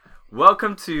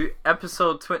Welcome to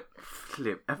episode 20.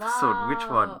 Episode, which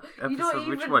one? You don't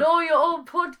which even one? know your own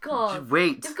podcast. Just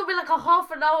wait. It's gonna be like a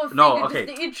half an hour thing. No, and okay.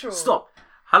 Just the intro. Stop.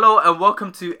 Hello and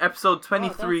welcome to episode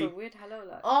 23. Oh, that's a weird hello,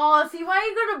 like. Oh, see, why are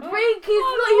you gonna break his? He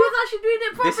was actually doing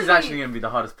it properly. This is actually going to be the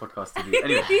hardest podcast to do.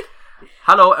 Anyway.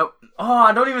 Hello.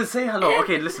 I don't even say hello.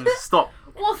 Okay, listen, stop.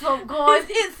 What's up, guys?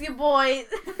 It's your boy,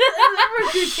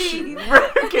 Ruku T.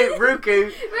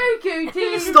 Ruku. Ruku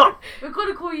T. Stop. We're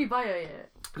gonna call you Bayo, yeah.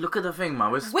 Look at the thing,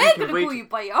 man. We're We're gonna call you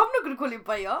Baya. I'm not gonna call him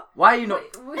Baya. Why are you not?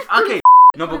 Wait, Okay.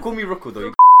 No, but call me Ruku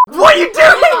though. What are you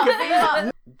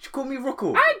doing? Call me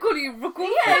Ruku. I ain't calling you Ruku.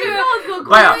 Yeah, no one's gonna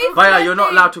call you. Baya, you're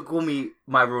not allowed to call me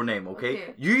my real name, okay?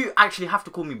 Okay. You actually have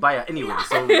to call me Baya anyway,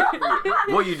 so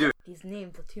what you do? These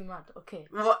names are too mad. Okay.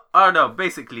 What? Oh no,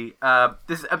 basically,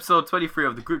 this is episode 23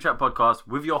 of the Group Chat Podcast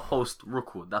with your host,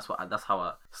 Ruku. That's how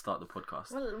I start the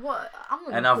podcast. Well, what? I'm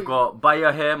gonna And call I've you. got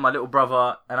Baya here, my little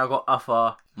brother, and I've got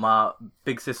Afa, my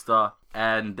big sister,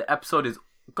 and the episode is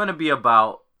gonna be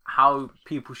about how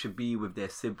people should be with their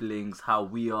siblings, how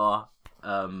we are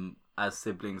as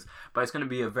siblings, but it's gonna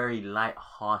be a very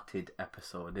light-hearted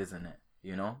episode, isn't it?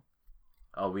 You know?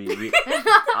 Are we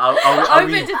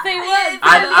I'm meant to say words.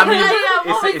 I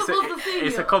mean, what are we supposed to say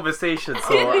it's a here? conversation,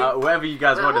 so whatever you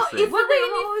guys want to say.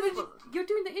 You're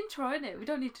doing the intro, innit? We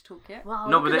don't need to talk yet. Wow,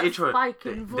 No, look but at the that intro, spike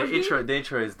in volume. the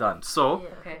intro is done. So,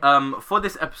 Yeah. Okay. for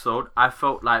this episode, I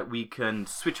felt like we can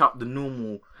switch up the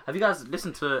normal. Have you guys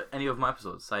listened to any of my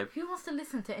episodes, Saib? Who wants to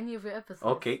listen to any of your episodes?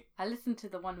 Okay, I listened to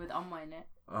the one with Amma in it.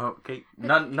 okay.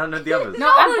 None of the others.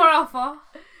 No, I'm for Alpha.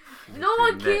 No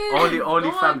one cares. Only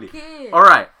No family. One cares. All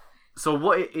right. So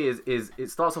what it is it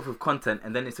starts off with content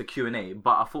and then it's a Q&A.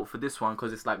 But I thought for this one,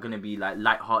 because it's like gonna be like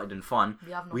light-hearted and fun,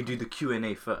 we do the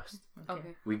Q&A first.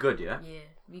 Okay. We good, yeah? Yeah,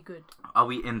 we good. Are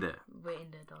we in there? We're in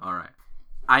there, dog. All right.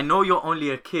 I know you're only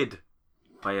a kid,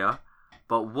 Baya,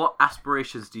 but what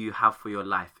aspirations do you have for your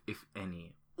life, if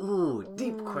any? Ooh,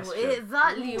 deep question.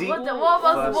 Exactly. Deep What am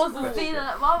I first supposed to say question.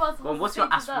 that? What am I supposed Well, what's to your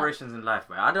say to that? aspirations in life,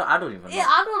 Baya? I don't even know. Yeah,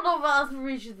 I don't know about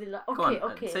aspirations in life. Go Okay,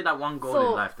 on, okay. say that one goal So-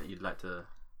 in life that you'd like to.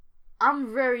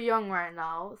 I'm very young right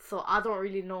now, so I don't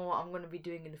really know what I'm going to be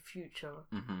doing in the future.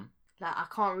 Mm-hmm. Like, I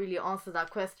can't really answer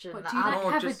that question. But Like, do you I like No,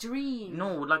 have just- a dream?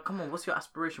 No, like, come on, what's your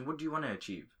aspiration? What do you want to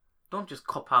achieve? Don't just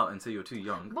cop out and say you're too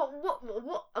young. But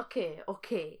what?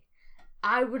 Okay.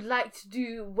 I would like to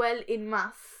do well in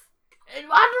maths. I don't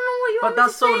know what you But want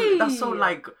me to say. that's so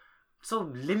like so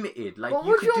limited. Like But you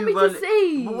what could do you do want me well. to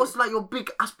say? But what's like your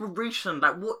big aspiration?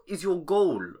 Like what is your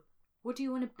goal? What do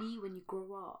you want to be when you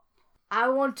grow up? I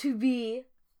want to be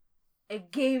a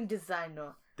game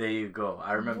designer. There you go.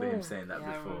 I remember him Boom. saying that Yeah,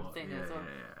 I remember before. saying Yeah, that as well.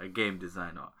 A game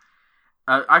designer.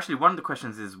 Actually, one of the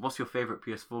questions is, what's your favorite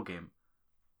PS4 game?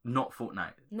 Not Fortnite,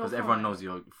 Not because everyone Fortnite. knows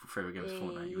your favorite game is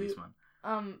Fortnite. You waste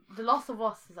man. The Last of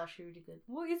Us is actually really good.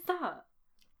 What is that?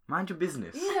 Mind your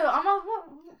business. Yeah, I'm not.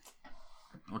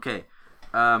 What? Okay.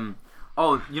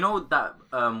 Oh, you know that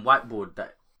whiteboard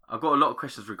that I got a lot of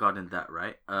questions regarding that,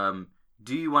 right?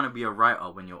 Do you want to be a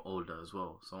writer when you're older as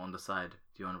well? So on the side,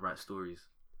 do you want to write stories?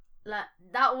 Like,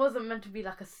 that wasn't meant to be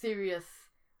like a serious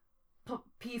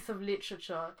piece of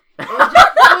literature. It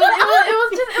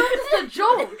was just a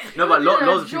joke. No, but It was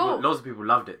loads just a joke. of people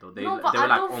loved it though. They No, were but I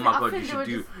like, don't oh think- my I god, think they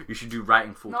were you should do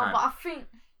writing full No, time. but I think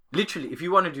Literally, if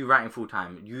you want to do writing full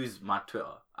time, use my Twitter.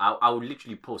 I will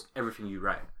literally post everything you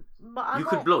write. You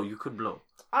could blow.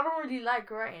 I don't really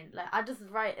like writing. Like, I just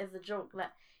write as a joke. Like,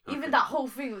 Okay. even that whole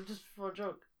thing was just for a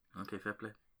joke. Okay, fair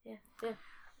play. Yeah.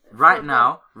 Right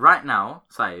now,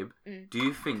 Saib, Mm. do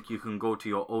you think you can go to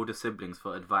your older siblings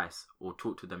for advice or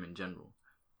talk to them in general?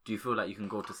 Do you feel like you can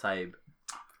go to Saib?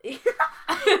 Yes,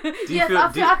 feel- I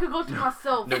do feel you- I could go to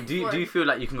myself. No, do you feel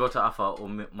like you can go to Afa or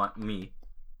me,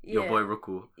 your boy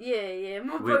Ruku? Yeah,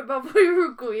 my We- boy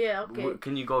Ruku. Yeah, okay.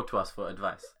 Can you go to us for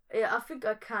advice? Yeah, I think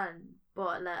I can,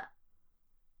 but like,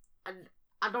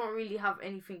 I don't really have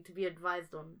anything to be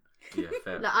advised on. Yeah,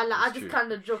 fair. Like, I It's just true.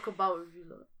 kind of joke about with you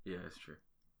lot. Yeah, it's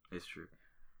true.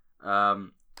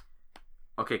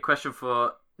 Okay, question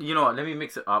for you know what? Let me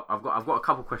mix it up. I've got a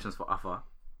couple questions for Afa.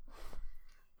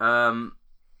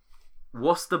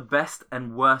 What's the best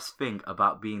and worst thing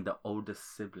about being the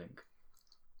oldest sibling?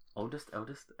 Eldest.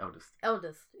 Eldest.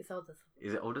 It's eldest.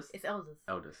 Is it oldest? It's eldest.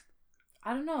 Eldest.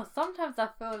 I don't know. Sometimes I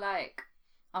feel like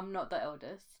I'm not the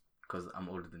eldest. Because I'm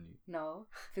older than you. No,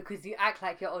 because you act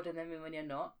like you're older than me when you're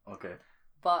not. Okay.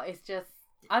 But it's just,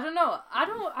 I don't know. I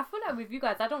feel like with you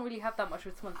guys, I don't really have that much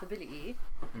responsibility.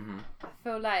 Mm-hmm. I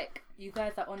feel like you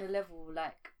guys are on a level,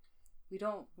 like, we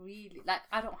don't really, like,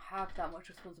 I don't have that much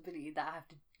responsibility that I have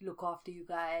to look after you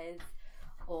guys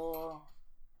or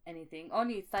anything.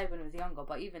 Only Simon was younger,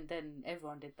 but even then,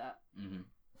 everyone did that. Mm-hmm.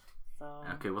 So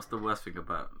Okay, what's the worst thing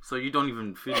about? So you don't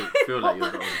even feel like you're the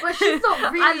oldest. But she's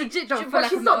not really. I legit don't feel like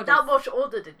she's I'm not the that much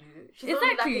older than you. She's only like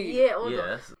a Exactly. year older.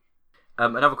 Yes.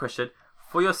 Another question.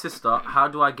 For your sister, how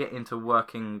do I get into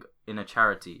working in a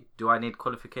charity? Do I need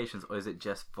qualifications or is it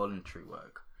just voluntary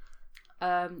work?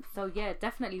 So yeah,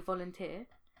 definitely volunteer.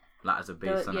 Like as a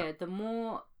base, The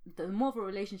more of a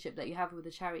relationship that you have with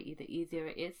the charity, the easier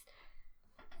it is.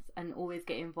 And always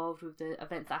get involved with the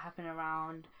events that happen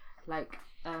around, like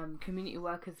community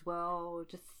work as well.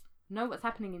 Just know what's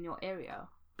happening in your area.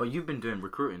 But you've been doing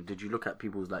recruiting. Did you look at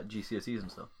people's like GCSEs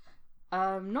and stuff?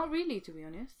 Not really, to be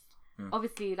honest.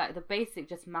 Obviously, like the basic,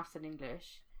 just maths and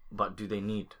English. But do they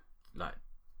need like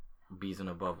B's and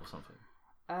above or something?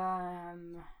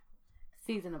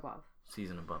 C's and above. C's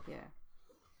and above. Yeah.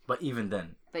 But even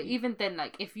then,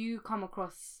 like if you come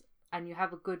across and you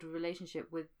have a good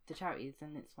relationship with the charities,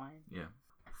 then it's fine. Yeah.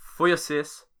 For your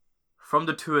sis, from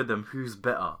the two of them, who's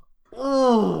better?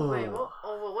 Oh. Wait, what?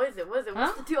 Oh, what is it? What is it?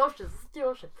 What's Huh? the two options?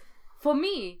 For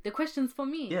me, the question's for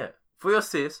me. Yeah. For your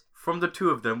sis, from the two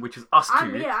of them, which is us two, I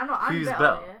know. I'm who's better.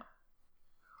 better? Yeah?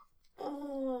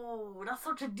 Oh, that's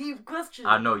such a deep question.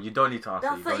 I know, you don't need to answer.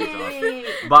 That's You don't need to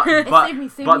answer. a... But Save me,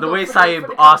 the way for the Saib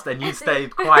asked and you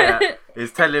stayed quiet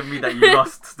is telling me that you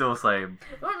lost still, Saib.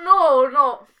 No.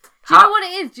 Do you know what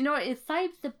it is?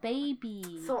 Saib's the baby.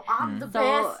 So I'm the So,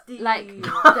 bestie. like,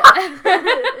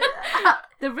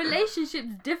 the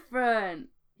relationship's different.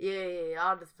 Yeah,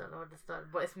 I understand.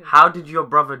 But it's me. How did your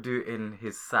brother do in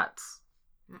his SATs?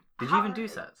 Did you even do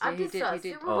SATs? I Yeah, did he SATs.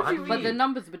 did. Oh, how did But you- the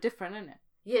numbers were different, innit?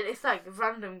 Yeah, it's like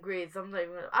random grades. I'm not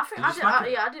even. I think Did you smack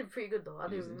it? I did pretty good though. I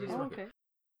did Did you really smack well. it? Okay.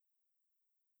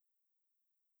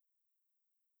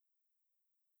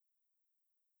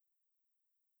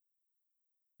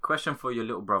 Question for your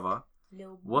little brother.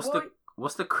 Little What's boy.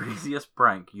 the craziest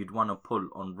prank you'd want to pull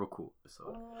on Ruku?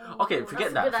 Okay, that's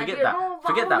forget a that. good Forget idea. that. No, but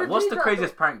Forget I that. wanna What's do the that,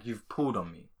 craziest though. prank you've pulled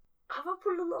on me? Have I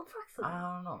pulled a lot of pranks on I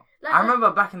you? don't know. Like- I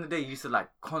remember back in the day, you used to like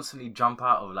constantly jump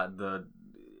out of like the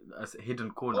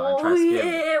hidden corner and try Oh to scare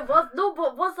me. yeah, but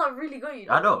was that really good? You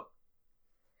know? I know.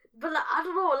 But like, I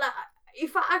don't know. Like,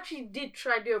 if I actually did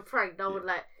try to do a prank, that would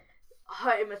like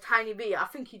hurt him a tiny bit. I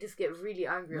think he'd just get really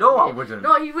angry. No, at I me. wouldn't.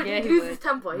 No, he would. Yeah, He'd he lose would. his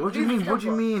temper. What do you mean? What do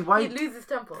you mean? Why He'd lose his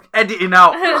temper. editing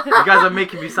out? You guys are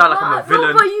making me sound like I'm a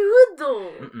villain. No, but you would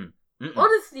though. Mm-mm.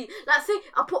 Honestly, like say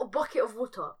I put a bucket of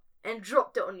water and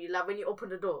dropped it on you, like when you open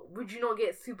the door, would you not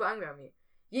get super angry at me?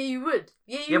 Yeah, you would.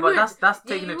 Yeah, you Yeah, would. but that's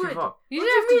Yeah, taking you it too would. far. You What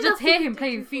just do have to mean just that's hear taking him it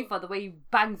playing too far? FIFA the way he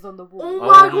bangs on the wall. Oh Oh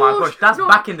my gosh, gosh, that's no.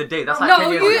 back in the day. That's like No,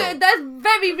 10 years ago. that's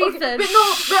very Okay, recent.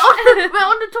 but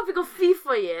on the topic of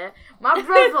FIFA, yeah, my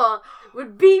brother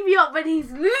would beat me up when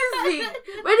he's losing.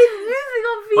 When he's losing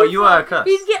on FIFA, But you were a curse.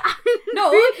 He'd get angry.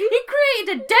 No, he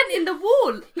created a dent in the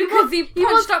wall because he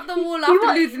punched up the wall after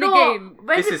losing a game.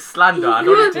 This is slander. I He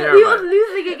don't need was, to hear he about was it.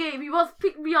 losing a game. He was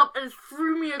picked me up and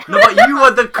threw me across. No, but you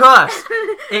were the curse.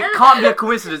 It can't be a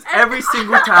coincidence. Every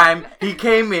single time he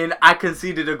came in, I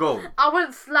conceded a goal. I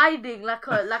went sliding like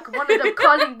one of them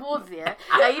curling balls, yeah.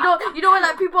 Like, you know when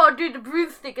like people are doing the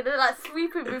broomstick and they're like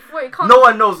sweeping before it comes. No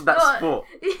one knows that No. sport.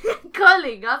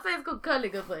 Curling. I say it's called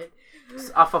curling or something.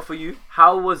 Alpha, for you,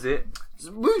 how was it?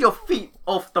 Move your feet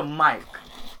off the mic.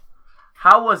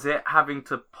 How was it having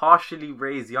to partially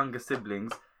raise younger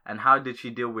siblings, and how did she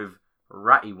deal with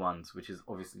ratty ones, which is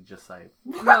obviously just like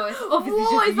No, it's obviously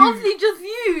Whoa, just it's you. obviously just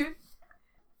you.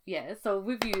 Yeah, so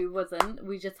with you it wasn't.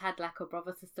 We just had like a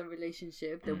brother-sister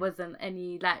relationship. There wasn't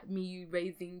any like me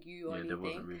raising you or yeah, there anything.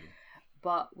 wasn't really.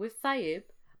 But with Saib,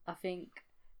 I think,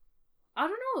 I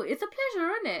don't know, it's a pleasure,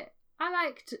 isn't it? I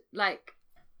liked like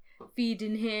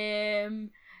feeding him,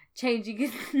 changing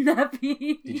his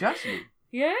nappy. Did you actually?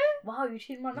 Yeah? Wow, you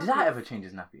changed my Did I ever change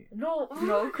his nappy? No.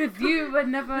 No, because you were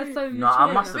never so No, I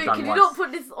mature. must have Wait, done can you once. not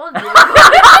put this on? Yeah?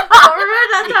 I remember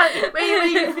that time when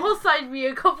you foresighted me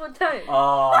a couple of times.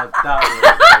 Oh, that was.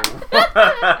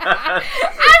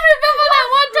 I remember that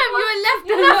one time you were left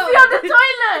You left me alone. on the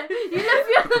toilet. You left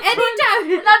me on the toilet. Anytime.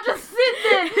 And I just sit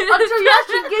there until you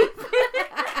actually gave me.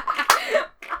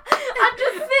 I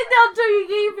just sit there until you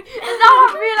gave me. And now I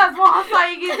realise what I thought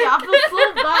you gave me. I feel so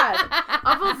bad.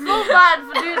 I feel so bad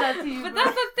for doing that to you. But bro.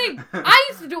 that's the thing. I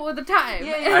used to do it all the time.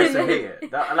 Yeah, I used to hate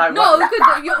it. Like, No, what-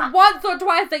 because once or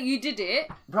twice that you did it.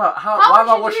 bro, How why am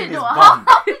I would washing you his do it, though? bum?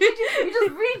 How would you do it? You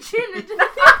just reach in and just...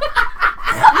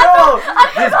 No,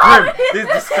 this grim. This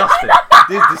disgusting.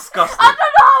 This disgusting. I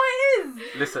don't know how it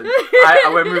is. Listen,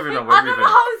 we're moving on. I We're don't moving know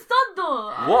on. how it's done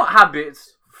though. What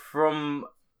habits from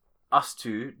us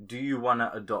two do you want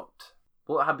to adopt?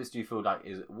 What habits do you feel like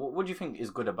is? What do you think is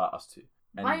good about us two?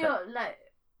 And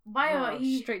Bio, Oh,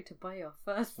 he... straight to bio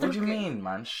first. what do you Okay. mean,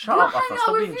 man? Shut You up, hang Alpha. out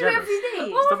Stop with being you jealous. every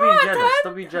day. What Stop have being I jealous.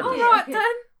 be jealous. Alright Okay.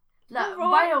 then. Like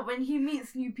Alright. Bayo, when he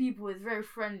meets new people, is very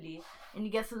friendly and he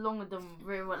gets along with them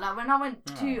very well. Like when I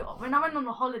went on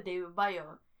a holiday with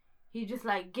Bayo, he just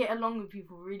like get along with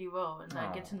people really well and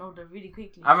like get to know them really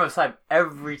quickly. I remember Saib,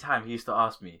 every time he used to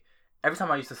ask me, every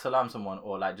time I used to salam someone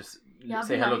or like just I'd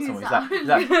say be hello like, to someone, "Who's he's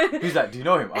like, who's that? Do you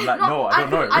know him? I'm like, no, I don't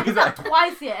know him. I He's did that like,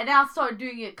 twice yet, and then I started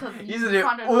doing it because he used to do it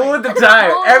all the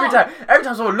time. Every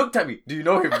time someone looked at me, do you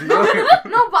know him? Do you know him?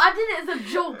 No, but I did it as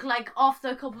a joke, like after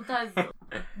a couple times.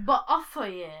 But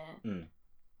Offer,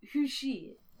 who's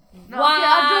she? No, Wow.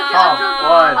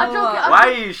 okay, I'm joking. Why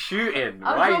are you shooting?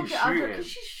 Why are you shooting? Because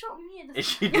she shot me at the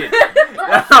She did.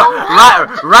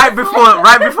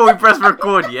 right before we press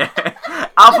record, yeah.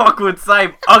 Alpha called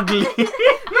Saib ugly. No,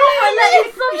 but like,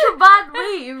 in such a bad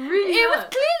way. It really It was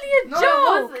hurt. clearly a No, it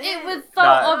joke. wasn't. It was so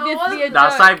Nah, obviously a joke. Nah,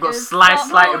 Saib got It was slight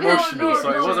so- emotional,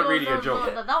 so it wasn't really a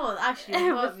joke. No, that was actually.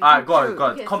 It was- Alright, go on.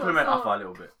 Okay, Compliment so- Alpha a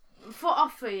little bit. For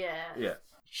Offer, Yeah.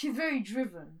 she's very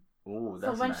driven. Oh, So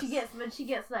that's when nice.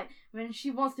 when she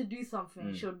wants to do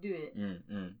something, she'll do it.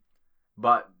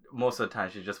 But most of the time,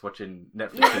 she's just watching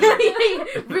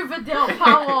Netflix. Riverdale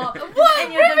Power. What?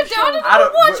 Any of them Riverdale? shows. I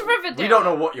don't watch Riverdale. We don't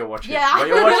know what you're watching. Yeah, but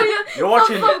you're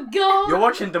watching. Some girl. You're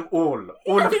watching them all.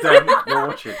 All of them. You're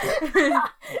watching.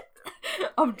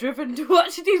 I'm driven to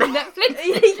watch these Netflix.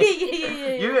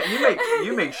 Yeah.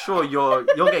 You make sure you're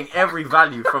getting every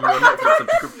value from your Netflix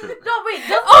subscription. No, wait.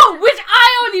 Which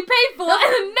I only paid for,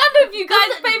 and none of you guys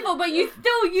pay for, but you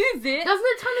still use it. Doesn't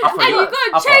it turn Alpha, into And you Alpha.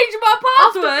 gotta change my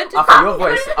password.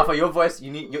 After your voice,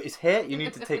 it's here. You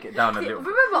need to take it down a little bit.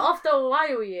 Remember, after a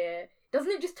while,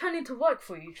 doesn't it just turn into work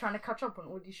for you trying to catch up on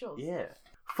all these shows? Yeah.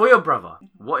 For your brother,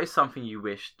 what is something you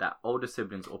wish that older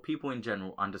siblings or people in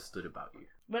general understood about you?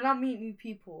 When I meet new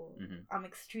people, I'm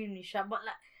extremely shy. But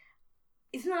like,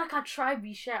 it's not like I try to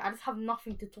be shy. I just have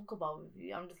nothing to talk about with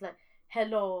you. I'm just like,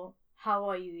 hello, how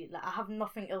are you? Like, I have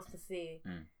nothing else to say.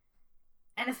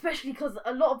 And especially because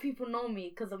a lot of people know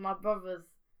me because of my brother's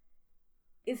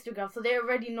Instagram, so they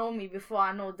already know me before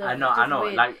I know them. I know.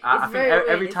 Weird. Like I think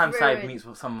every It's time very Saib weird. meets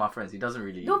with some of my friends, he doesn't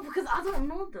really. No, because I don't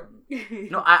know them.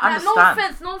 No, I Like,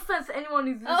 understand. no offense to anyone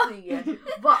who's listening,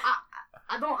 but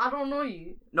I don't know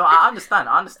you. No, I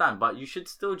understand, but you should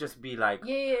still just be like,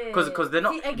 Yeah. because they're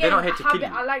not See, again, they're not here to a kill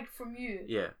habit you. I liked from you.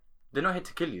 Yeah, they're not here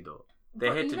to kill you though. They're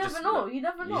But here you to never just. know. You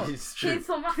never know. It's true.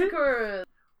 Chainsaw Massacre.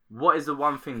 What is the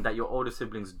one thing that your older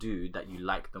siblings do that you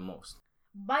like the most?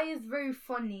 Bai is very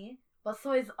funny, but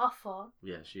so is Afa.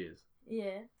 Yeah, she is.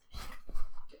 Yeah.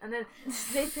 And then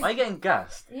they think, Why are you getting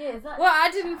gassed? yeah, is that? Well,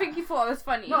 I didn't think you thought it was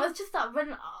funny. No, it's just that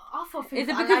when Afa thinks Is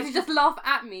it I because like you just laugh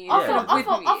at me? Yeah. instead of with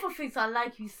me? Afa thinks I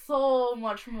like you so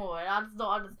much more, and I just don't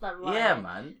understand why. Yeah,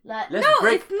 man. Like, Let's No,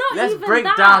 break. it's not Let's even break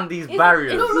that. down these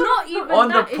barriers. It's not even On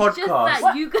the that. It's just podcast.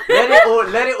 that you guys...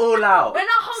 Let it all out. when I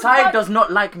hug Saib Bai- does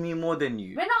not like me more than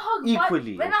you. when I hug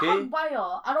Equally, when okay? I hug Bayer,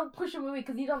 I don't push him away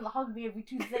because he doesn't hug me every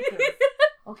 2 seconds.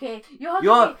 Okay, you're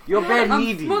bare I'm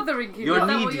needy. smothering you. You're Is that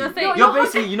what needy. you're saying? You're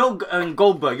basically,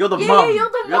 Goldberg. You're the Yeah, mum. you're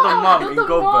the mum. in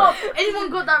Goldberg.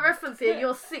 Anyone got that reference here?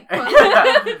 You're sick.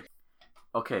 person.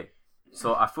 Okay,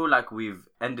 so I feel like we've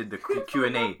ended the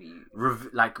Q&A,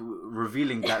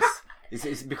 revealing that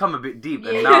it's become a bit deep,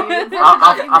 and Yeah, now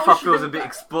yeah. Alpha feels a bit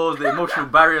exposed. The emotional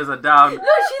barriers are down. No,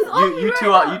 she's on me You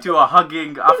two are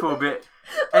hugging. I feel a bit.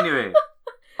 Anyway,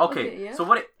 okay. Okay, yeah. So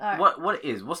Alright. what it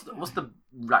is? What's the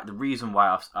the reason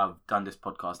why I've done this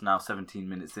podcast now? 17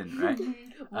 minutes in, right?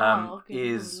 Wow, okay,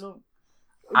 is- this is long.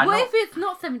 I What know- if it's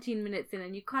not 17 minutes in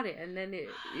and you cut it and then it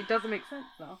doesn't make sense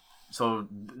now? So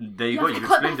there you You go. have to You've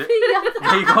cut explained that it. thing, you have to-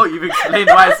 There you go. You've explained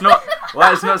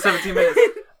why it's not 17 minutes.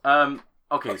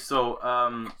 Okay. So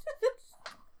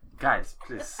guys,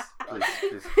 please.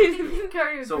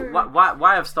 Carry So on.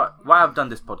 why I've done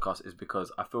this podcast is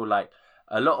because I feel like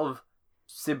a lot of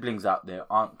siblings out there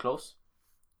aren't close,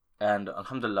 and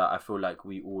alhamdulillah, I feel like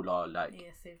we all are like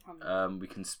Yeah, same. we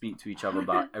can speak to each other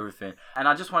about everything, and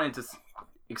I just wanted to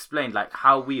explain like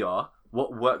how we are,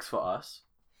 what works for us,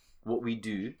 what we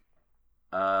do,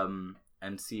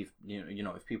 and see if you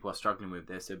know if people are struggling with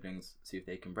their siblings, see if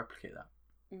they can replicate that.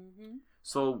 Mm-hmm.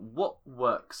 So what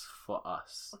works for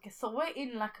us? Okay, so we're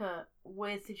in like a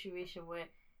weird situation where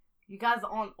you guys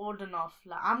aren't old enough.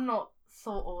 Like, I'm not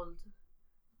so old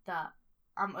that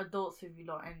I'm adults with you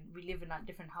lot and we live in like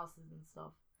different houses and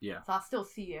stuff. Yeah. So I still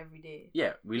see you every day.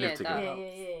 Yeah, we live Yeah, together. that-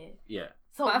 Yeah. Yeah.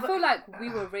 So But I feel like we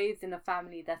were raised in a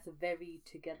family that's very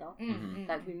together. Mhm.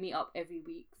 Like we meet up every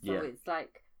week, so Yeah. it's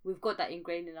like we've got that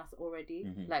ingrained in us already.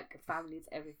 Mhm. Like family's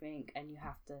everything, and you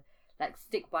have to like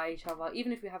stick by each other,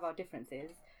 even if we have our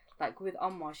differences. Like with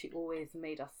Amma, she always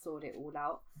made us sort it all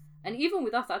out, and even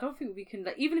with us, I don't think we can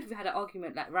like even if we had an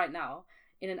argument like right now,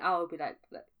 in an hour be like,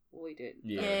 what are you doing?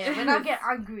 Yeah. When I get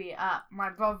angry at my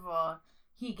brother,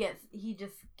 he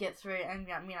just gets very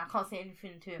angry at me. I can't say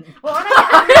anything to him. But when I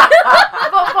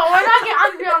get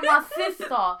angry at my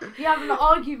sister, we have an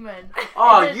argument.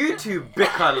 Oh, you two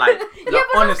bicker like yeah,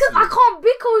 but honestly. that's because I can't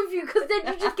bicker with you, because then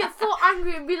you just get so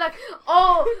angry and be like,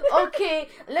 oh, okay,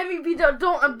 let me be the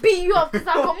adult and beat you up because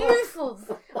I got muscles.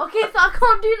 Okay, so I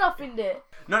can't do nothing there.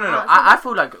 No. I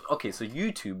feel like, okay, so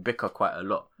you two bicker quite a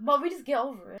lot. But we just get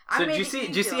over it. So do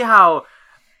you see how,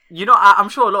 you know, I'm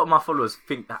sure a lot of my followers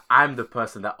think that I'm the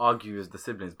person that argues the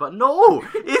siblings, but no,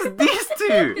 it's these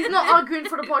two. He's not arguing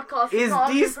for the podcast. It's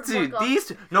these two.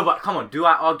 No, but come on, do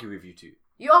I argue with you two?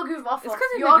 You argue with Alpha.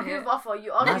 You argue with Alpha.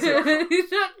 You argue with Alpha.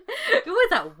 What is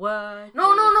that word?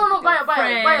 No.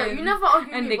 Baya. You never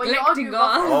argue with me, but you argue with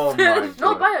Alpha. Oh my god.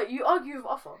 No, Baya, you argue with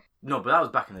Alpha. No, but that was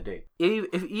back in the day.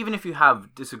 Even if you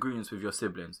have disagreements with your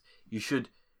siblings, you should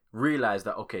realize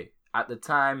that, okay, at the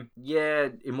time, yeah,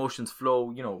 emotions flow.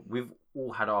 You know, we've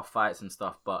all had our fights and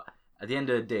stuff, but at the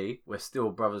end of the day, we're still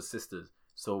brothers, sisters.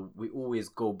 So we always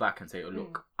go back and say, oh,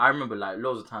 look, I remember like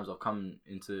loads of times I've come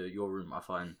into your room, I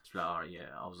find it's like, oh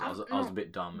yeah, I was a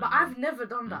bit dumb. But I've never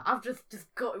done that. I've just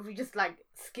we just like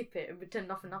skip it and pretend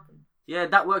nothing happened. Yeah,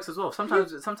 that works as well.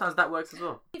 Sometimes that works as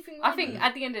well. I think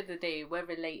at the end of the day, we're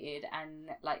related, and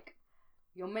like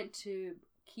you're meant to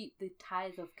keep the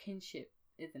ties of kinship,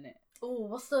 isn't it? Oh,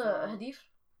 what's the hadith?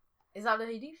 Is that the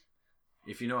hadith?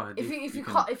 If you know a hadith, if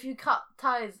you cut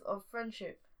ties of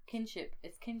friendship, kinship.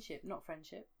 It's kinship, not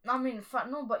friendship. I mean,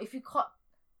 no, but if you cut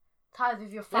ties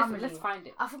with your family, let's find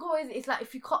it. I forgot what it is. It's like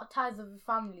if you cut ties with your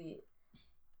family.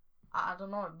 I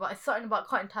don't know, but it's something about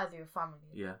cutting ties with your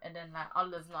family. Yeah. And then like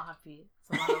Allah's not happy.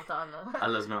 So Allah.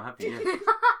 Allah's not happy.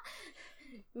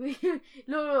 Yeah.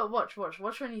 No, watch when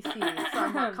you see it. It's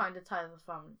something about cutting the ties with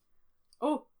family.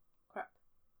 Oh, crap!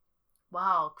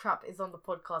 Wow, crap is on the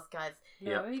podcast, guys.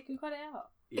 No, you can cut it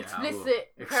out. Yeah,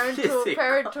 explicit, parental,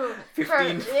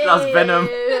 15 plus venom.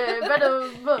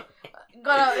 Venom.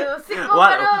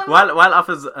 While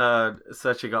Alpha's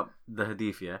searching up the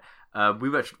hadith, we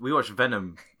watched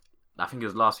Venom. I think it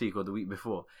was last week or the week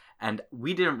before, and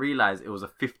we didn't realize it was a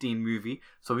 15 movie,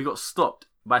 so we got stopped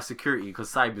by security because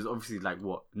Saib is obviously like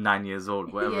 9 years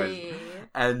old, whatever. Yeah.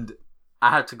 And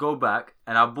I had to go back,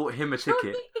 and I bought him a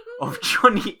ticket of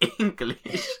Johnny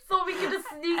English. So we could just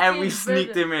sneak and we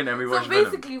sneaked him in, and we watched Venom.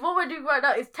 So basically, what we're doing right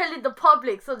now is telling the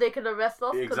public so they can arrest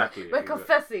us. Exactly. We're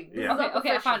confessing. Yeah.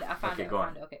 Okay, I found it.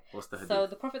 Okay. What's the hadith? So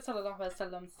the Prophet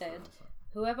ﷺ said,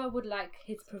 whoever would like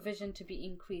his provision to be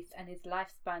increased and his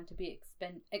lifespan to be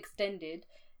extended,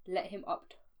 let him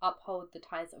uphold the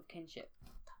ties of kinship.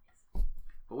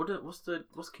 But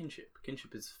what's kinship?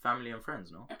 Kinship is family and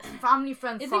friends, no? Family,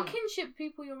 friends, Isn't kinship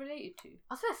people you're related to?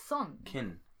 I said son.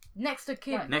 Kin. Next to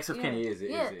kin. Right. Next of kin, it is.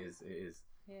 Yeah.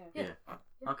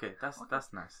 Okay,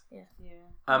 that's nice. Yeah.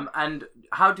 And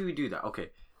how do we do that?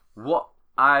 Okay, what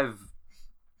I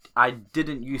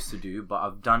didn't used to do, but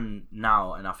I've done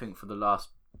now, and I think for the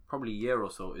last probably year or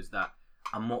so, is that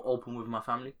I'm more open with my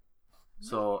family.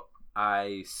 So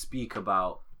I speak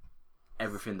about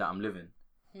everything that I'm living.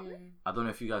 I don't know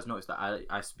if you guys noticed that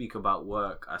I speak about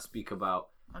work. I speak about.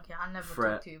 Okay, I never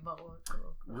talk to you about work.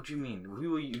 What do you mean?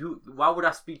 Why would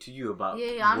I speak to you about?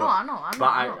 Yeah, I know.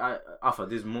 But Alpha,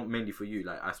 this is mainly for you.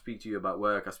 Like, I speak to you about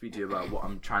work. I speak to you about what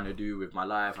I'm trying to do with my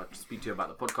life. I speak to you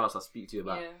about the podcast. I speak to you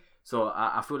about. Yeah. So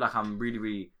I feel like I'm really,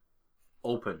 really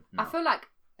open now. I feel like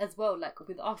as well, like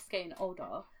with us getting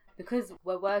older, because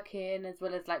we're working as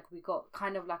well as like we got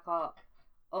kind of like our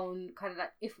own kind of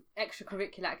like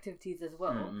extracurricular activities as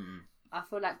well. Mm-hmm. I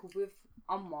feel like with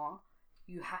Amma,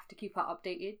 you have to keep her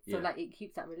updated. So like it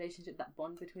keeps that relationship, that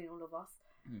bond between all of us.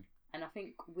 And I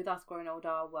think with us growing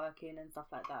older, working and stuff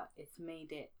like that, it's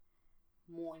made it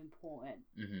more important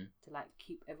to like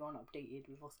keep everyone updated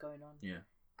with what's going on. Yeah.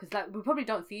 Because like we probably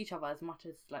don't see each other as much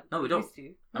as like we used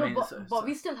to. But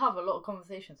we still have a lot of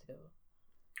conversations together.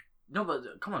 No,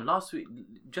 but come on, last week,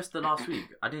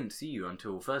 I didn't see you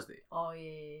until Thursday. Oh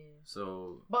yeah.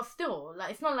 So. But still,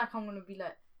 like, it's not like I'm gonna be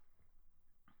like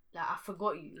I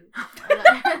forgot you.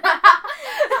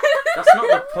 That's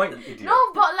not the point, idiot.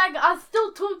 No, but like I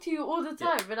still talk to you all the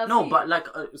time. Yeah. But like,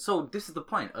 so this is the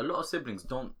point. A lot of siblings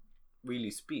don't really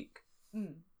speak.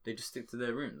 They just stick to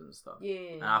their rooms and stuff.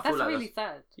 Yeah. And I feel that's really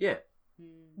sad. Yeah.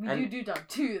 We do that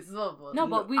too as well.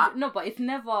 But but it's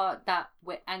never that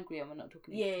we're angry and we're not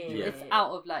talking. Yeah. It's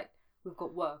out of like we've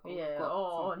got work.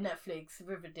 Or Netflix,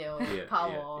 Riverdale,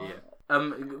 Power.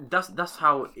 Yeah. That's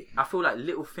how I feel like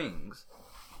little things,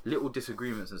 little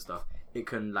disagreements and stuff. It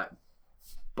can like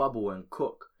bubble and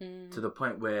cook to the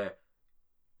point where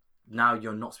now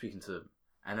you're not speaking to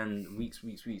and then weeks.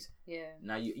 Yeah.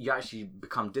 Now you actually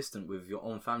become distant with your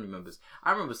own family members.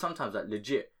 I remember sometimes, like,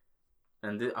 legit,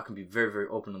 and I can be very, very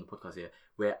open on the podcast here,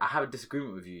 where I have a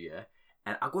disagreement with you, yeah,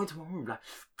 and I go into my room like,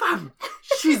 fam,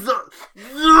 she's no,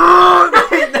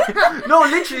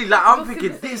 literally, like, I'm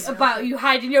thinking this about you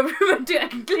hiding your room and I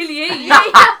can clearly hear you.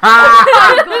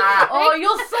 Oh,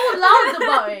 you're so loud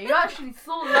about it. You're actually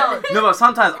so loud. No, but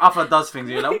sometimes Alpha does things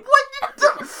and you're like, what?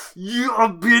 You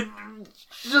are being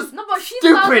just no, but she's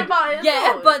stupid. loud about it.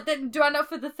 Yeah, though. but then do I not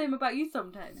feel the same about you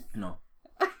sometimes? No.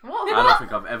 What? I don't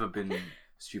think I've ever been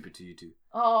stupid to you two.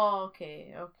 Oh,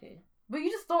 okay. But you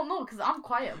just don't know because I'm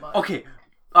quiet about it. Okay,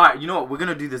 alright, you know what? We're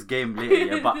gonna do this game later,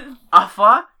 yeah? But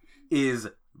Alpha is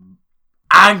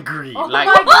angry. Oh like,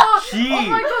 my God. she Oh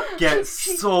my God. gets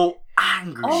so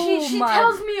angry. Oh She my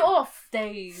tells me off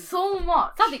days. so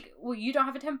much. Something. Well, you don't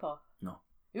have a temper.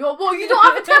 You don't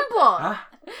have a temper. Huh?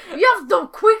 You have the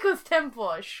quickest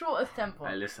temper, shortest temper.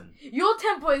 Hey, listen. Your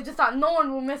temper is just that no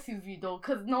one will mess with you though,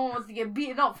 because no one wants to get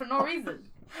beaten up for no reason.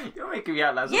 You're making me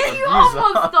out like Yeah, some you are abuser.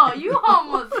 monster. You are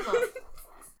monster.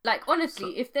 Like,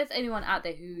 honestly, if there's anyone out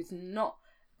there who's not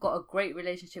got a great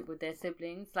relationship with their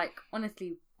siblings, like,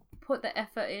 honestly, put the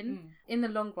effort in. In the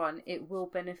long run, it will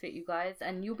benefit you guys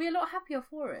and you'll be a lot happier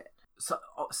for it. So,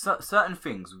 certain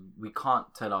things we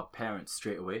can't tell our parents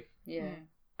straight away. Yeah.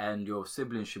 And your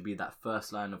siblings should be that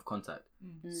first line of contact.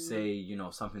 Say, you know,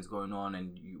 something's going on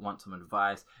and you want some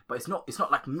advice, but it's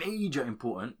not like major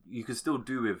important. You can still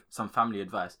do with some family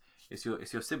advice. It's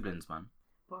your siblings, man.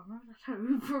 But I remember that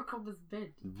time we broke up his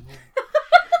bed.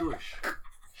 Shush.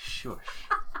 Shush.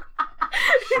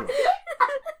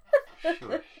 Let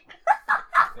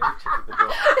me check the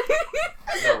door.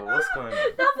 No, what's going on?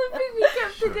 That's the thing we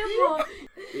kept together.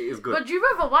 It is good. But do you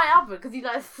remember what happened? Because he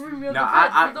like threw me on No, the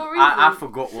bed for no reason. I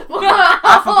forgot what.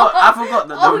 I forgot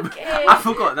that. Okay. I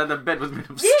forgot that the bed was made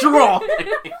of straw.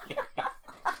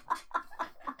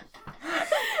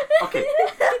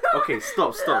 Okay.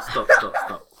 Stop.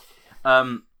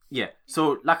 Yeah.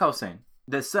 So, like I was saying,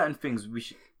 there's certain things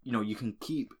you can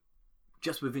keep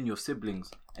just within your siblings,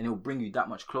 and it'll bring you that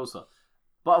much closer.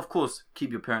 But of course, keep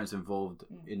your parents involved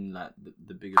in like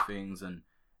the bigger things. And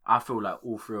I feel like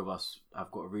all three of us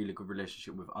have got a really good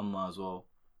relationship with Amma as well.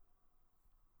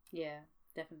 Yeah,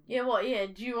 definitely. Yeah, what? Yeah,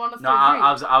 do you want us No, to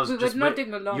agree? I was We just were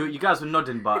nodding along. You guys were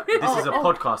nodding, but this is a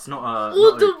podcast, not a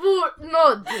Audible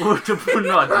nod. audible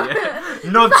nod. Yeah,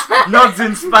 nods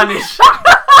in Spanish.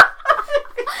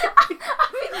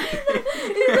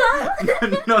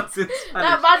 Nods in Spanish.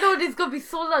 That my nod is gonna be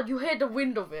so loud. You hear the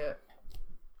wind of it.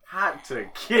 Had to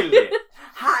kill it.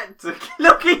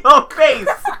 Look at your face.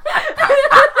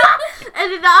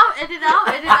 Edit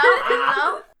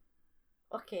out.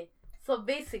 Okay, so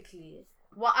basically,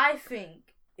 what I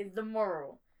think is the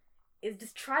moral is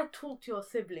just try talk to your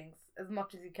siblings as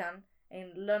much as you can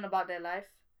and learn about their life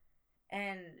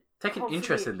and take an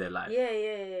interest in their life.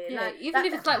 Yeah. Like, even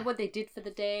if it's like what they did for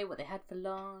the day, what they had for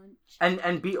lunch,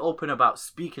 and be open about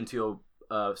speaking to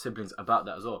your siblings about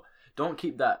that as well. Don't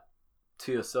keep that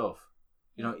to yourself.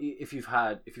 You know, if you've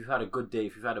had a good day,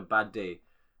 if you've had a bad day,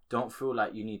 don't feel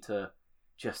like you need to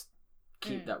just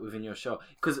keep that within your shell.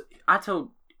 Because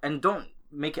don't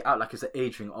make it out like it's an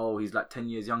age thing. Oh, he's like 10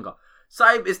 years younger.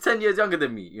 Saib is 10 years younger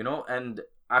than me, you know, and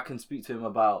I can speak to him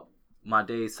about my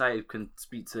day. Saib can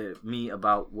speak to me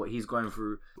about what he's going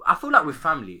through. I feel like with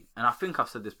family, and I think I've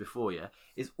said this before, yeah,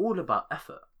 it's all about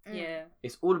effort. Yeah.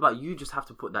 It's all about you just have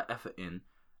to put that effort in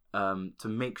to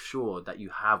make sure that you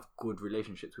have good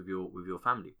relationships with your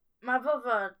family. My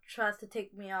brother tries to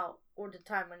take me out all the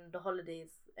time in the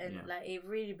holidays, and like it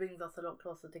really brings us a lot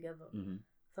closer together. Mm-hmm.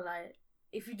 So like,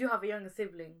 if you do have a younger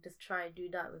sibling, just try and do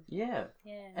that with. Yeah.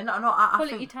 And I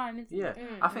quality think, time, isn't yeah,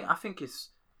 it? I think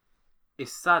it's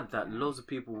sad that loads of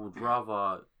people would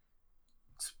rather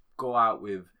go out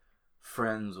with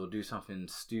friends or do something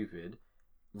stupid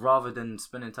rather than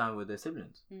spending time with their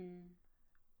siblings.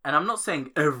 And I'm not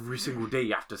saying every single day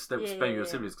you have to spend with your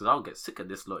siblings, because I'll get sick of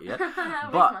this lot, yeah.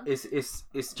 But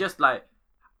it's just like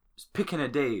picking a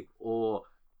day or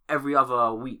every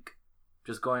other week,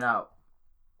 just going out,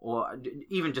 or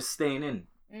even just staying in.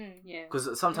 Yeah.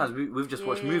 Because sometimes we've just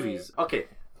watched movies. Okay.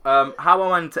 How I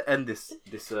wanted to end this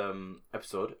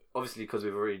episode, obviously because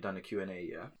we've already done a Q&A,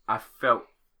 yeah. I felt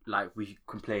like we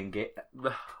can play a game.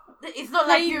 It's not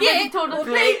like you already told us.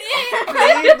 Play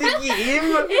the game.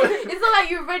 It's not like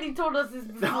you already told us this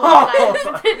before.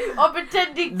 Like, or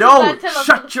pretending to No, tell us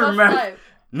shut for the your first mouth. time.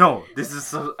 No, this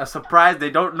is a surprise.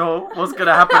 They don't know what's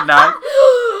gonna happen now.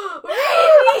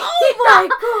 Oh my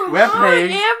god!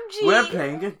 We're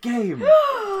playing a game.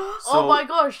 Oh my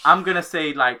gosh! I'm gonna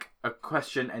say like a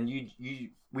question, and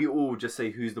we all just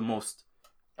say who's the most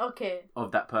Okay.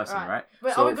 of that person, right?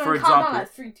 Wait, So, are we going for to count example, down like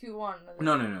 3, 2, 1?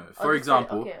 no. For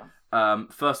example,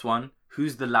 first one,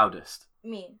 who's the loudest?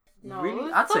 Me. No,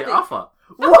 Really? I'd say Sadiq. Alpha.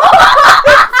 We all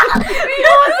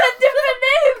said different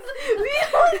names.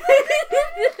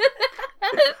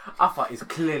 Alpha is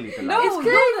clearly the No, loudest. It's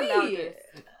you're the crazy. loudest.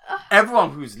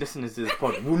 Everyone who's listening to this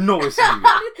pod will know it's you.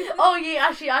 Oh yeah,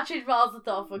 actually, I changed my answer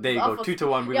to Alpha. There you go.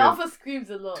 2-1. We Yeah, win. Alpha screams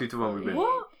a lot. 2-1. We win.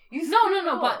 What? You No, scream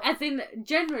a but lot. as in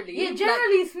generally. Yeah,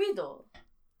 generally it's me though.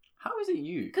 How is it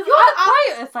you? Because You're the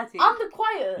quietest, I think. I'm the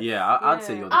quietest. Yeah, I'd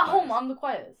say you're the At quietest. home, I'm the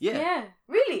quietest. Yeah. Yeah.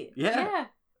 Really? Yeah.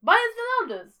 Baya's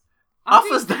the loudest.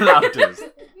 Alpha's the loudest.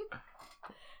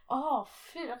 Oh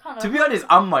shit! I can't. To be honest,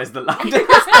 Amma is the loudest.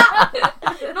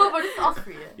 No, but it's us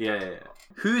three. Yeah.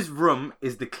 Whose room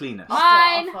is the cleanest?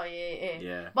 Mine.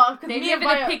 Yeah. But because They me live and in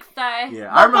a Baya, pigsty.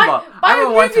 Yeah, I remember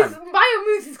one time. Baya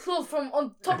moves his clothes from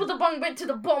on top of the bunk bed to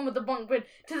the bottom of the bunk bed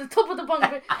to the top of the bunk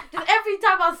bed. Just every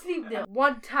time I sleep there.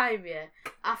 One time,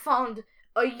 I found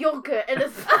a yogurt and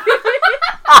a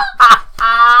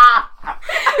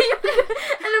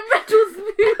and a metal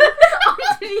spoon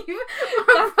underneath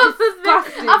my brother's bed.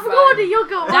 disgusting, I forgot what the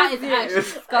yogurt was. That is there. actually It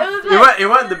was disgusting. like- It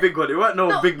wasn't the big one. It wasn't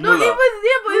no big no, mullah. it was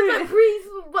there, but it was like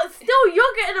but still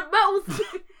yogurt and a metal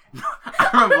spoon. I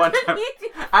remember one time.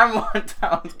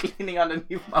 I was cleaning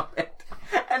underneath my bed,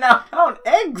 and I found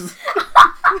eggs.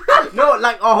 No,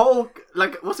 like a whole,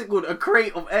 like what's it called? A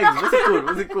crate of eggs.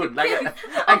 What's it called? Like a case.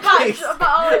 A case of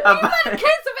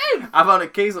eggs. I found a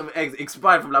case of eggs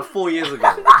expired from like 4 years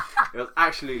ago. It was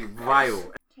actually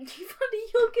vile. You found a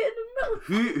yogurt and a metal.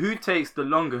 Who takes the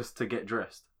longest to get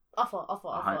dressed? Offer,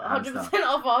 I 100% understand.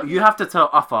 offer. You have to tell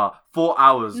Afa 4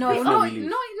 hours No, before not we leave.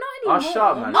 anymore. Oh, shut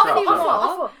up, man. Not Shut up, anymore. shut up.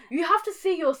 Offer. You have to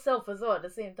say yourself as well at the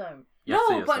same time. You have to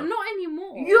say No, but yourself. not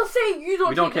anymore. You're saying you don't.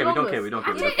 We don't take care. the We don't longest. care. We don't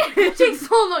care. I We don't take- care. You take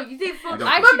so long. You take so long. We don't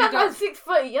I care. remember Actually, at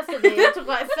 6:30 yesterday. It took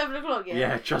like 7 o'clock.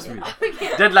 Yeah, trust me.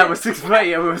 Okay. Deadline was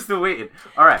 6:30 and we were still waiting.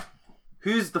 All right,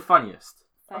 who's the funniest?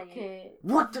 Okay.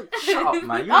 What? Shut up,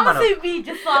 man. You're I'm man gonna of... say me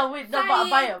just so I win. No, but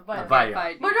Baya. Baya.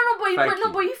 Fine. But Thank you.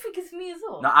 but you think it's me as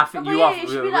well. No, I think No, you but are. yeah, it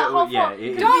should be like half Yeah, half.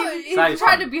 it- Don't. Sai He's is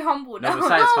trying funny. to be humble No, now. but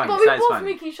Sai is No, funny. but we Sai is both funny.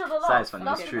 make each other laugh. Sai is funny.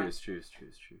 That's It's fine. true. It's true. It's true.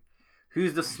 It's true.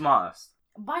 Who's the smartest?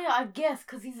 Baya, I guess,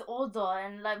 because he's older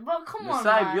and like, but come on,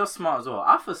 Sai, man. you're smart as well.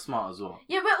 Alpha's smart as well.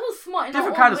 Yeah, we're all smart in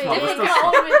Different our kind own of way. smart, Yeah, but in still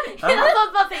our own way. Yeah, that's what I was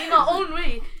about to say, in our own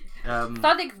way.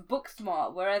 Sadiq's book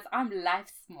smart, whereas I'm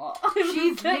life smart.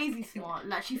 She's lazy smart.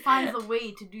 Like, she finds a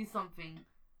way to do something.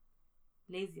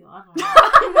 Lazy, I don't know.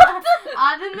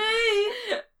 I don't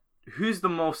know. Who's the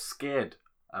most scared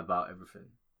about everything?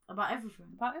 About everything.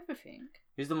 About everything.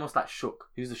 Who's the most like shook?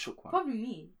 Who's the shook one? Probably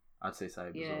me. I'd say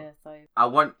Saib as well. Yeah, so. I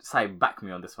want Saib back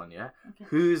me on this one, yeah? Okay.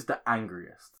 Who's the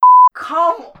angriest?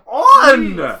 Come on!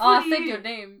 Oh, I said your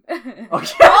name.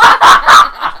 Okay.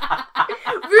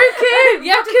 Riku!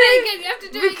 You have to say it again. You have to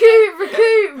do it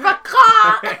Riku!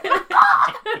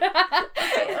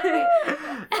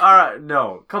 Alright,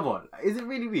 no. Come on. Is it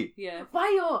really me? Yeah.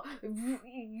 Bayo,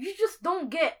 you just don't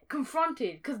get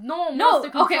confronted because no one No, wants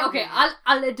to confront okay. you.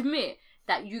 I'll admit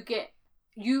that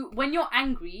when you're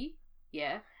angry,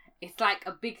 yeah, it's like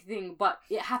a big thing, but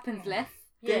it happens less.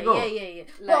 There Yeah, you go. yeah.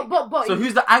 Like- But So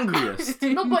who's the angriest?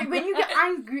 no, but when you get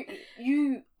angry,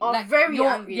 you are Like, very you're,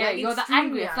 angry. Yeah, like, you're the extremely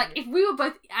angriest. Like angry. if we were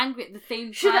both angry at the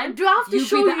same Should I, time, do I have to you'd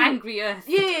show be you? the angriest.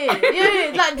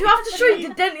 Yeah. Like, do I have to show you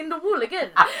the dent in the wall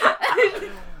again?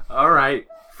 Alright,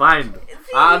 fine.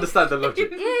 I understand the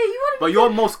logic. Yeah, you want to. But you're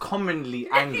most commonly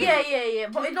angry. Yeah.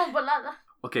 But no, but like,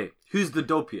 Okay, who's the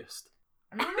dopiest?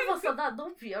 none of us are that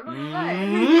dopey. I'm not gonna lie.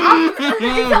 Mm.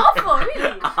 It's Alpha,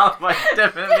 really. Alpha is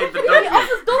definitely the Really, dopiest.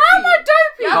 Alpha's dopey. How am I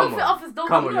dopey? I Come don't think on. Alpha's dopey.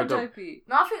 Come on, You're you're dope. dopey.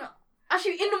 No, I think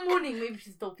actually in the morning maybe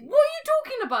she's dopey. What are you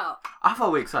talking about? Alpha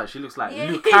wakes up, she looks like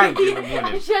Yeah. Luke Kang in the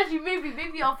morning. Actually,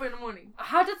 maybe Alpha in the morning.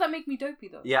 How does that make me dopey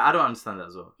though? Yeah, I don't understand that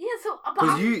as well. Yeah, so but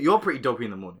Because you're pretty dopey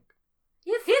in the morning.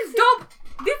 yes, He's dope.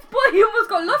 This boy, he almost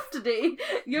got lost today.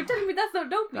 You're telling me that's not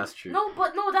dopey? That's true.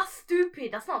 No, that's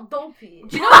stupid. That's not dopey.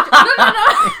 Do you know what?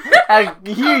 No.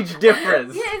 A huge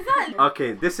difference. Yeah, exactly.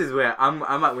 Okay, this is where I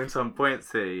might win some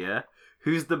points here, yeah?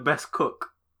 Who's the best cook?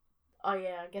 Oh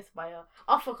yeah, I guess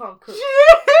Alpha can't cook.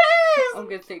 I'm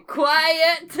gonna say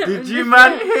quiet. Did you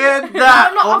man hear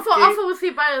that? No, Alpha Okay. will say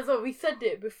Baya as well. We said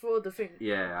it before the thing.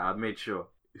 Yeah, I made sure.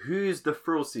 Who's the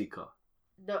thrill seeker?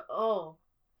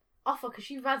 Alpha, because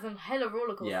she rides on hella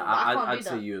roller coasters. Yeah, but I can't I'd do say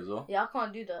that. you as well. Yeah, I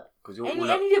can't do that. Because you're Any all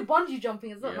up. of the bungee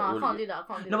jumping as well. Yeah, No, I all can't of do that. I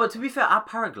can't do No, that. but to be fair, I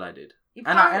paraglided. You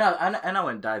And I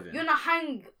went diving. You're gonna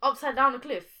hang upside down a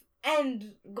cliff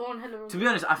and go on hella roller To be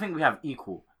honest, I think we have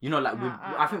equal. You know, like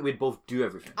I think we'd both do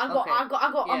everything. I got Yeah,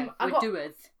 we're I got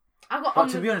doers. But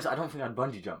to be honest, I don't think I'd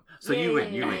bungee jump. So you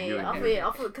win. I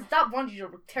thought because that bungee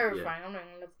jump was terrifying. Yeah. I'm not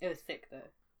gonna lie. It was sick though.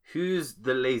 Who's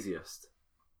the laziest?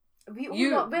 We're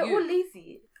all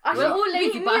lazy. Actually, We're all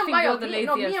lazy, but I think you're the laziest.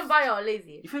 No, me and Bayo are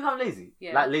lazy. You think I'm lazy?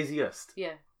 Yeah. Like laziest?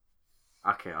 Yeah.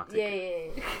 Okay, I'll take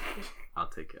it. Yeah. I'll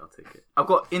take it. I've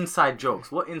got inside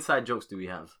jokes. What inside jokes do we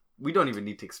have? We don't even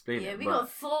need to explain it. Yeah, we but... got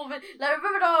so many. Like,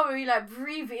 remember that where we like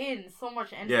breathe in so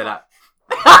much and Yeah, like.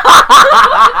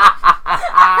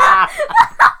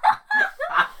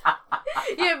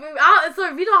 Yeah, but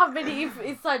sorry, we don't have many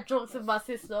inside jokes with my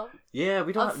sister. Yeah,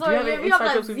 we don't. I'm sorry, do you have any we have inside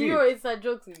like jokes with zero you? inside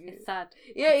jokes with you. It's sad.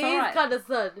 Yeah, It's it is alright. kind of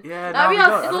sad. Yeah, Like, no, we we have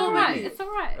don't. I so don't think we many. do. It's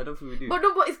alright. I don't think we do. But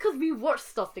no, it's because we watch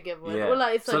stuff together. Yeah. We're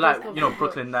like, So like, you know,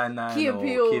 Brooklyn Nine-Nine Key and or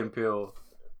Peele. Key and Peele.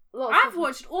 I've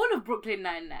watched all of Brooklyn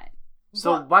Nine-Nine.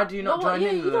 So But- why do you not join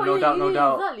in? No doubt.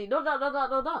 Exactly. No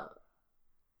doubt.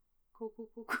 Cool. Oh,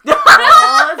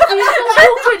 so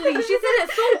awkwardly. She said it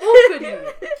so awkwardly.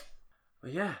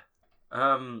 But yeah,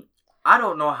 I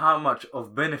don't know how much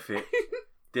of benefit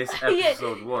this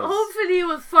episode was. Hopefully it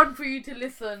was fun for you to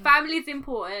listen. Family's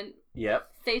important. Yep.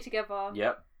 Stay together.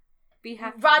 Yep. Be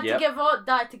happy. Ride Yep. together,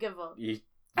 die together. Yep.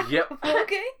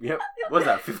 Okay. Yep. What's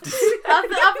that? 50.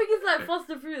 I think it's like Fast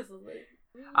and Furious or something.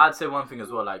 I'd say one thing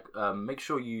as well, like make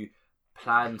sure you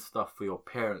plan stuff for your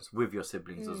parents with your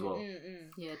siblings as well.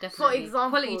 Yeah, definitely. For example,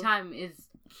 quality time is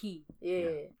key.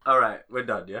 Yeah. All right, we're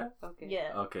done. Yeah. Okay.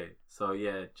 Yeah. Okay. So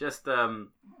yeah, just a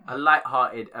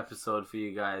light-hearted episode for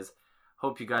you guys.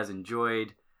 Hope you guys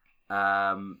enjoyed.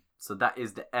 So that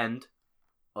is the end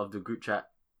of the group chat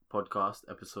podcast,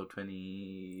 episode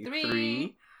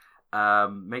 23.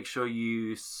 Make sure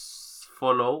you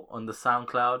follow on the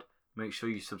SoundCloud. Make sure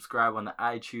you subscribe on the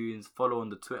iTunes. Follow on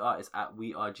the Twitter. It's at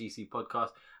We Are GC Podcast.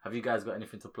 Have you guys got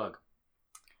anything to plug?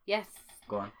 Yes.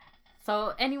 Go on.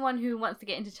 So anyone who wants to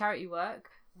get into charity work,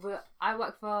 I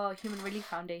work for Human Relief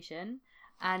Foundation,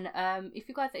 and if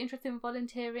you guys are interested in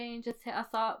volunteering, just hit us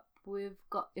up. We've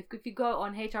got if you go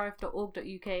on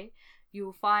hrf.org.uk,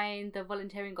 you'll find the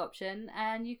volunteering option,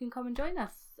 and you can come and join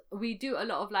us. We do a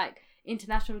lot of like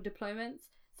international deployments.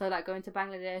 So like going to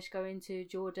Bangladesh, going to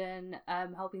Jordan,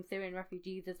 helping Syrian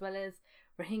refugees as well as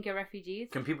Rohingya refugees.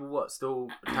 Can people still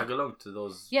tag along to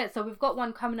those? Yeah, so we've got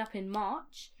one coming up in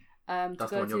March.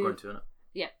 That's the one you're going to, isn't it?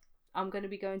 Yeah, I'm going to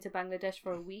be going to Bangladesh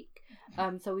for a week.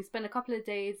 So we spend a couple of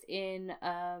days in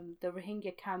the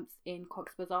Rohingya camps in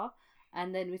Cox's Bazar,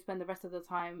 and then we spend the rest of the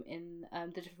time in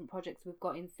the different projects we've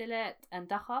got in Sylhet and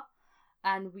Dhaka.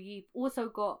 And we've also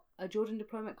got a Jordan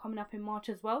deployment coming up in March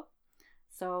as well.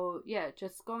 So yeah,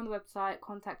 just go on the website,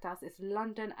 contact us. It's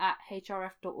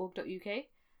london@hrf.org.uk.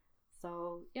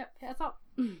 So yep, hit us up.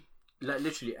 Like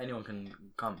literally anyone can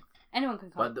come. Anyone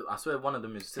can come. But I swear one of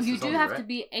them is sisters You do only, have right? to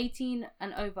be 18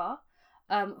 and over.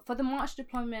 For the March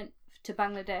deployment to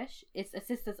Bangladesh, it's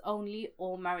sisters only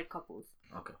or married couples.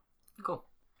 Okay, cool.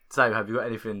 So, have you got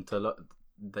anything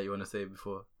that you want to say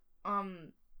before?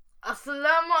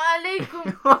 Assalamu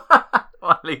alaikum.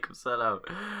 Walaikum salam.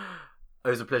 It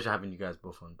was a pleasure having you guys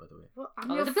both on, by the way. Well, I'm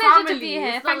It your was a pleasure family. to be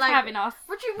here. It's not Thanks for having us.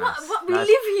 What you Nice. what we Nice.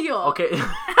 live here. Okay. We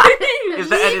It's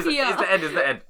the end. live here. It's the end.